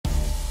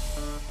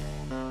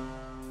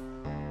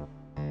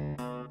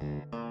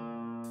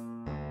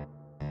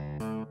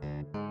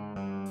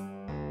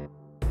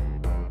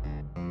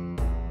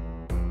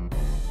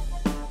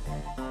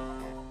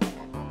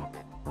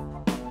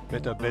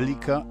Betta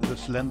bellica, the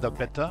slender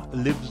betta,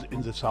 lives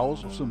in the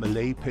south of the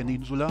Malay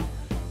Peninsula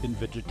in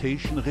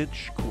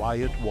vegetation-rich,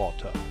 quiet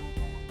water.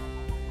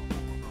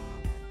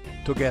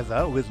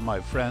 Together with my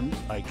friends,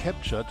 I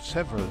captured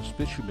several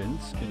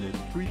specimens in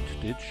a street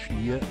ditch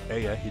near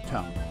Ayar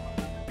Hitam.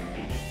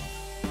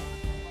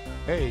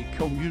 A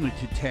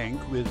community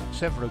tank with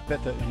several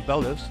Betta in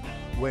ballast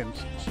went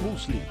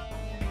smoothly.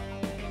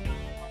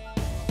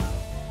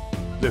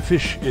 The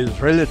fish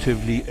is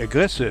relatively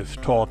aggressive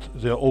toward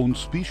their own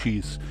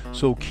species,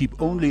 so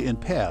keep only in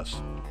pairs.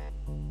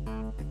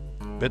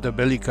 Betta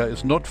bellica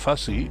is not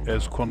fussy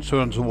as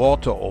concerns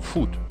water or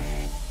food.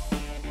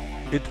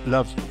 It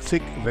loves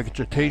thick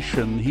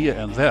vegetation here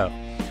and there,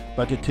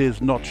 but it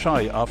is not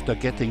shy after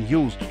getting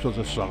used to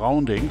the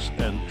surroundings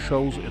and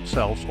shows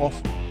itself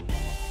often.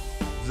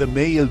 The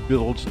male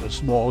builds a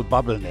small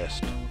bubble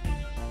nest.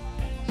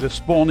 The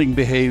spawning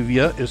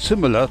behavior is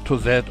similar to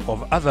that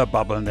of other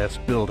bubble nest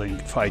building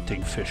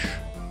fighting fish.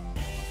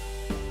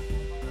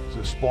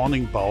 The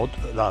spawning bout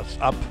lasts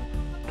up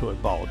to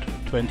about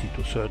 20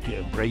 to 30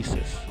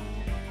 embraces,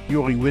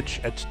 during which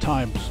at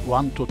times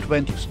 1 to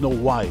 20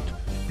 snow-white,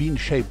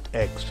 bean-shaped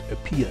eggs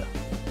appear.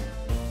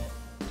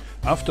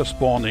 After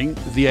spawning,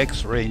 the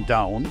eggs rain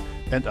down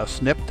and are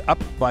snapped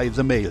up by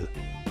the male.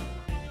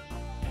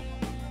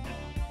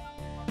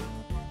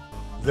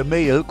 The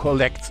male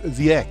collects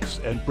the eggs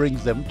and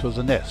brings them to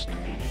the nest.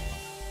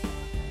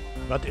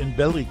 But in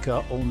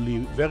bellica only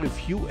very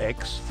few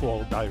eggs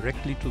fall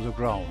directly to the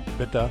ground.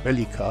 Betta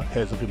bellica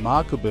has a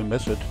remarkable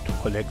method to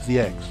collect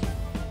the eggs.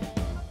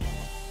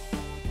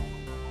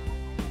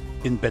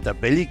 In Betta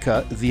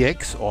bellica, the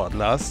eggs, or at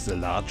last the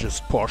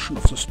largest portion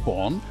of the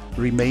spawn,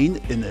 remain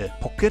in a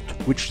pocket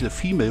which the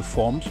female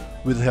forms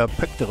with her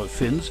pectoral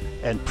fins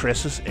and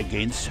presses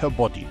against her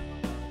body.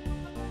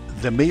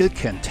 The male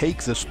can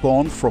take the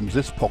spawn from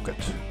this pocket.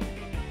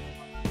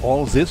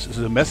 All this is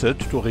a method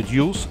to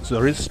reduce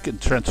the risk in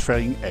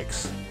transferring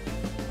eggs.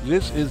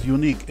 This is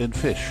unique in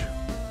fish.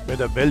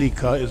 Betta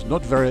bellica is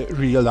not very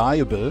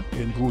reliable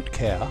in good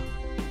care.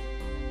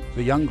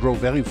 The young grow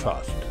very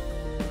fast.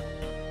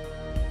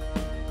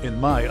 In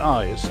my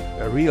eyes,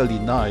 a really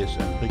nice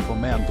and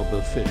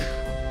recommendable fish.